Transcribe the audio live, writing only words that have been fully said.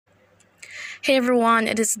Hey everyone,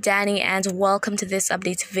 it is Dani and welcome to this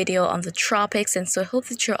update video on the tropics. And so I hope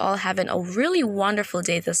that you're all having a really wonderful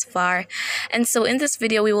day thus far. And so in this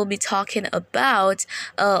video we will be talking about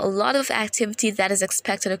a lot of activity that is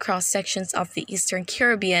expected across sections of the Eastern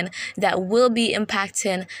Caribbean that will be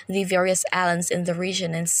impacting the various islands in the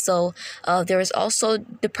region. And so there is also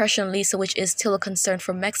Depression Lisa, which is still a concern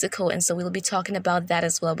for Mexico, and so we'll be talking about that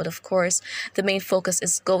as well. But of course the main focus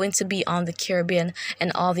is going to be on the Caribbean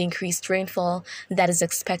and all the increased rainfall that is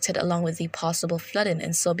expected along with the possible flooding.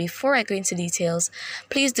 And so before I go into details,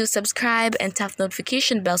 please do subscribe and tap the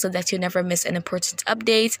notification bell so that you never miss an important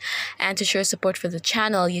update. And to show your support for the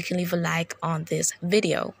channel, you can leave a like on this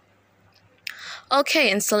video.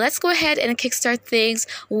 Okay, and so let's go ahead and kickstart things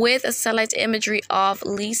with a satellite imagery of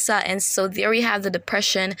Lisa. And so there we have the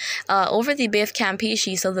depression over the Bay of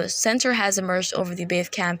Campeche. So the center has emerged over the Bay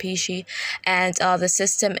of Campeche, and the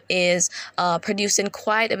system is producing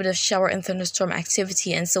quite a bit of shower and thunderstorm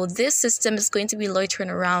activity. And so this system is going to be loitering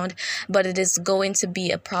around, but it is going to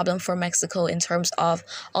be a problem for Mexico in terms of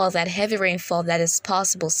all that heavy rainfall that is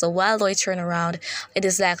possible. So while loitering around, it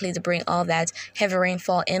is likely to bring all that heavy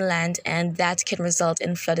rainfall inland, and that can result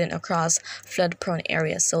in flooding across flood-prone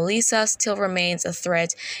areas. So Lisa still remains a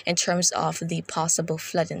threat in terms of the possible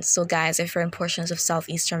flooding. So guys, if you're in portions of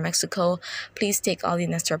southeastern Mexico, please take all the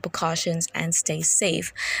necessary precautions and stay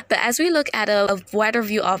safe. But as we look at a wider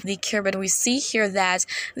view of the Caribbean, we see here that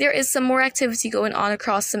there is some more activity going on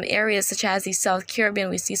across some areas such as the South Caribbean.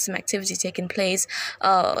 We see some activity taking place,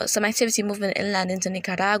 some activity moving inland into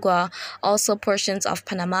Nicaragua, also portions of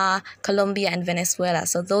Panama, Colombia, and Venezuela.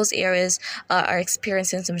 So those areas are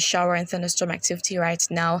experiencing some shower and thunderstorm activity right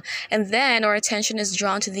now. And then our attention is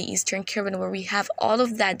drawn to the Eastern Caribbean, where we have all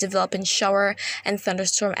of that developing shower and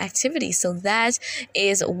thunderstorm activity. So that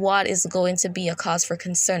is what is going to be a cause for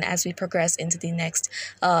concern as we progress into the next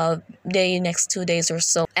next 2 days or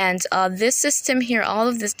so. And this system here, all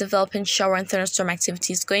of this developing shower and thunderstorm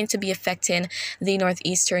activity is going to be affecting the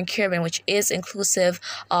northeastern Caribbean, which is inclusive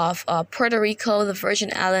of Puerto Rico, the Virgin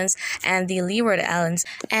Islands, and the Leeward Islands.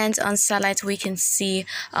 And on satellite we can see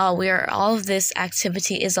where all of this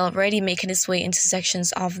activity is already making its way into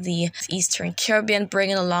sections of the Eastern Caribbean,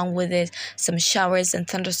 bringing along with it some showers and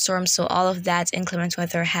thunderstorms. So all of that inclement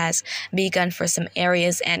weather has begun for some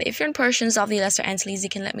areas. And if you're in portions of the Lesser Antilles, you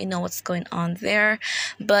can let me know what's going on there.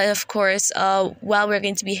 But of course, while we're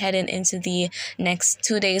going to be heading into the next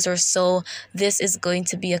 2 days or so, this is going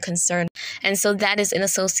to be a concern. And so that is in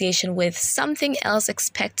association with something else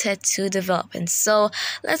expected to develop. And so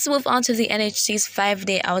let's move on to the NHC's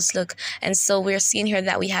 5-day outlook. And so we're seeing here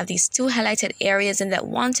that we have these two highlighted areas, and that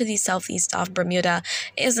one to the southeast of Bermuda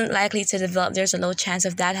isn't likely to develop. There's a low chance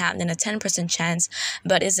of that happening, a 10% chance.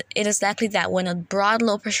 But it is likely that when a broad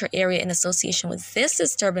low pressure area in association with this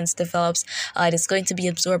disturbance develops, it is going to be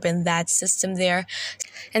absorbing that system there.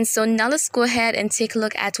 And so now let's go ahead and take a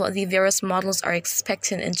look at what the various models are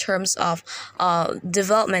expecting in terms of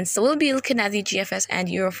development. So we'll be looking at the GFS and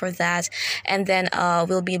Euro for that, and then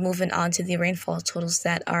we'll be moving on to the rainfall totals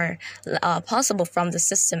that are possible from the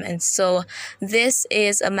system. And so this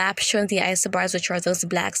is a map showing the isobars, which are those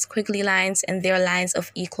black squiggly lines, and they're lines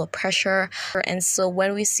of equal pressure. And so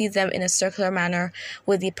when we see them in a circular manner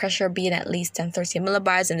with the pressure being at least 1030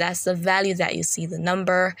 millibars, and that's the value that you see, the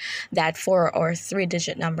number, that 4 or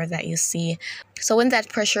 3-digit number that you see. So when that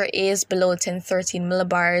pressure is below 1030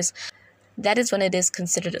 millibars, that is when it is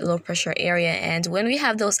considered a low pressure area. And when we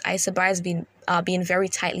have those isobars being very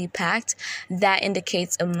tightly packed, that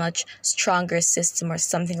indicates a much stronger system or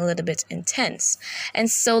something a little bit intense. And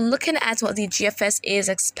so looking at what the GFS is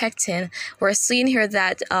expecting, we're seeing here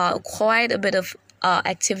that quite a bit of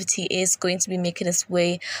activity is going to be making its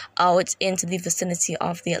way out into the vicinity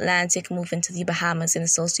of the Atlantic, move into the Bahamas in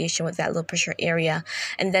association with that low pressure area.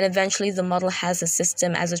 And then eventually the model has a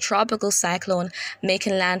system as a tropical cyclone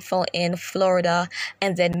making landfall in Florida,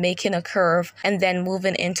 and then making a curve and then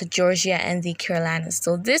moving into Georgia and the Carolinas.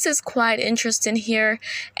 So this is quite interesting here,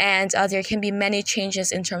 and there can be many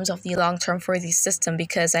changes in terms of the long term for the system,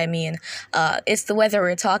 because I mean it's the weather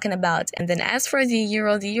we're talking about. And then as for the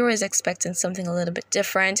Euro is expecting something a little bit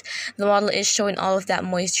different. The model is showing all of that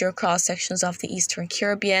moisture across sections of the Eastern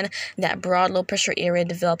Caribbean, that broad low pressure area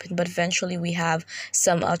developing, but eventually we have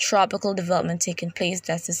some tropical development taking place,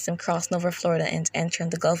 that system crossing over Florida and entering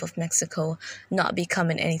the Gulf of Mexico, not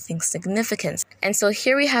becoming anything significant. And so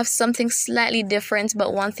here we have something slightly different,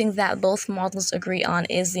 but one thing that both models agree on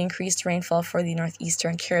is the increased rainfall for the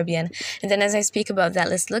northeastern Caribbean. And then as I speak about that,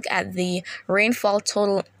 let's look at the rainfall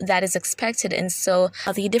total that is expected. And so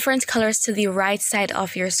the different colors to the right right side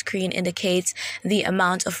of your screen indicates the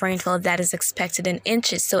amount of rainfall that is expected in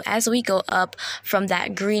inches. So as we go up from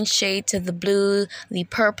that green shade to the blue, the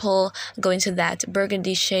purple, going to that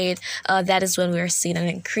burgundy shade, that is when we are seeing an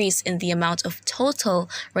increase in the amount of total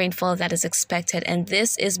rainfall that is expected. And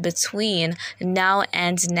this is between now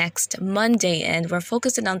and next Monday. And we're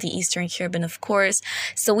focusing on the Eastern Caribbean, of course.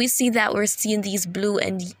 So we see that we're seeing these blue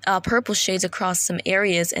and purple shades across some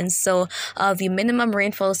areas. And so the minimum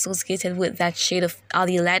rainfall associated with that shade of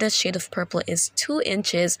the lightest shade of purple is 2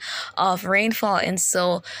 inches of rainfall. And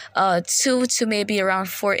so 2 to maybe around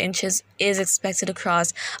 4 inches is expected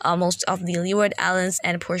across most of the Leeward Islands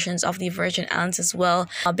and portions of the Virgin Islands as well,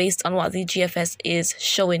 based on what the GFS is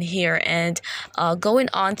showing here. And going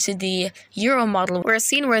on to the Euro model, we're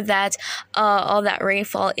seeing where that all that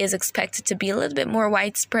rainfall is expected to be a little bit more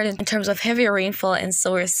widespread in terms of heavier rainfall. And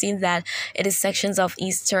so we're seeing that it is sections of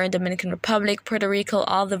Eastern Dominican Republic, Puerto Rico,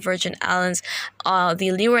 all the Virgin Islands,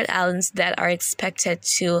 the Leeward Islands that are expected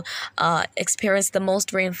to experience the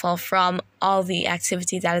most rainfall from all the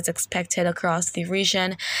activity that is expected across the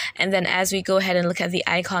region. And then as we go ahead and look at the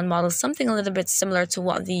icon model, something a little bit similar to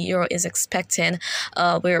what the Euro is expecting,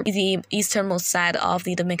 where the easternmost side of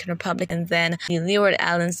the Dominican Republic and then the Leeward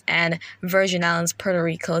Islands and Virgin Islands, Puerto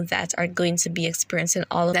Rico, that are going to be experiencing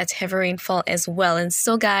all of that heavy rainfall as well. And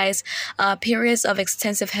so guys, periods of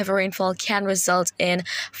extensive heavy rainfall can result in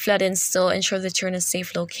flooding, so ensure that you're in a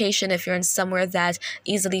safe location. If you're in somewhere that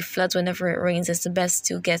easily floods whenever it rains, it's the best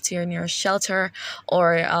to get to your nearest shelter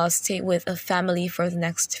or stay with a family for the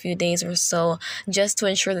next few days or so, just to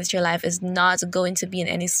ensure that your life is not going to be in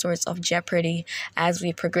any sorts of jeopardy as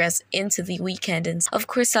we progress into the weekend. And of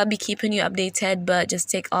course, I'll be keeping you updated, but just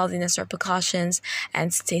take all the necessary precautions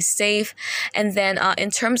and stay safe. And then in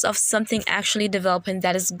terms of something actually developing,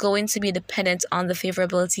 that is going to be dependent on the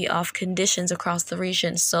favorability of conditions across the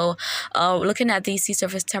region. So looking at the sea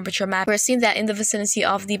surface temperature map, we're seeing that in the vicinity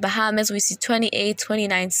of the Bahamas, we see 28,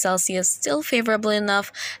 29 Celsius, still favorable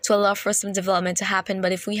enough to allow for some development to happen.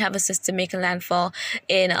 But if we have a system making landfall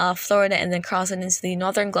in Florida and then crossing into the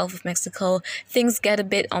northern Gulf of Mexico, things get a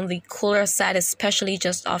bit on the cooler side, especially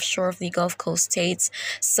just offshore of the Gulf Coast states.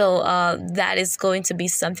 So that is going to be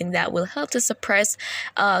something that will help to suppress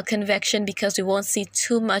convection, because we won't see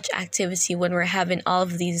too much activity when we're having all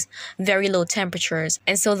of these very low temperatures.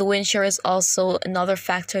 And so the wind shear is also another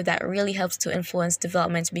factor that really helps to influence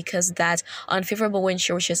development, because that unfavorable wind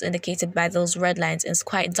shear, which is indicated by those red lines, is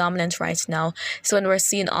quite dominant right now. So when we're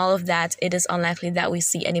seeing all of that, it is unlikely that we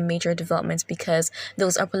see any major developments, because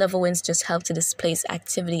those upper level winds just help to displace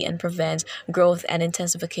activity and prevent growth and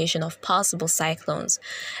intensification of possible cyclones.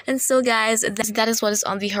 And so guys, that is what is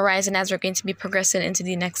on the horizon as we're going to be progressing into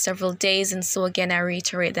the next several days. And so again, I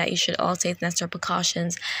reiterate that you should all take necessary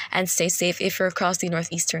precautions and stay safe if you're across the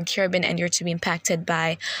northeastern Caribbean and you're to be impacted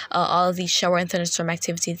by all of the shower and thunderstorm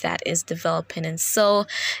activity that is developing. And so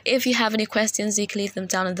if you have any questions, you can leave them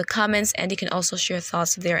down in the comments, and you can also share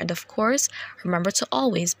thoughts there. And of course, remember to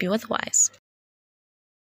always be weatherwise.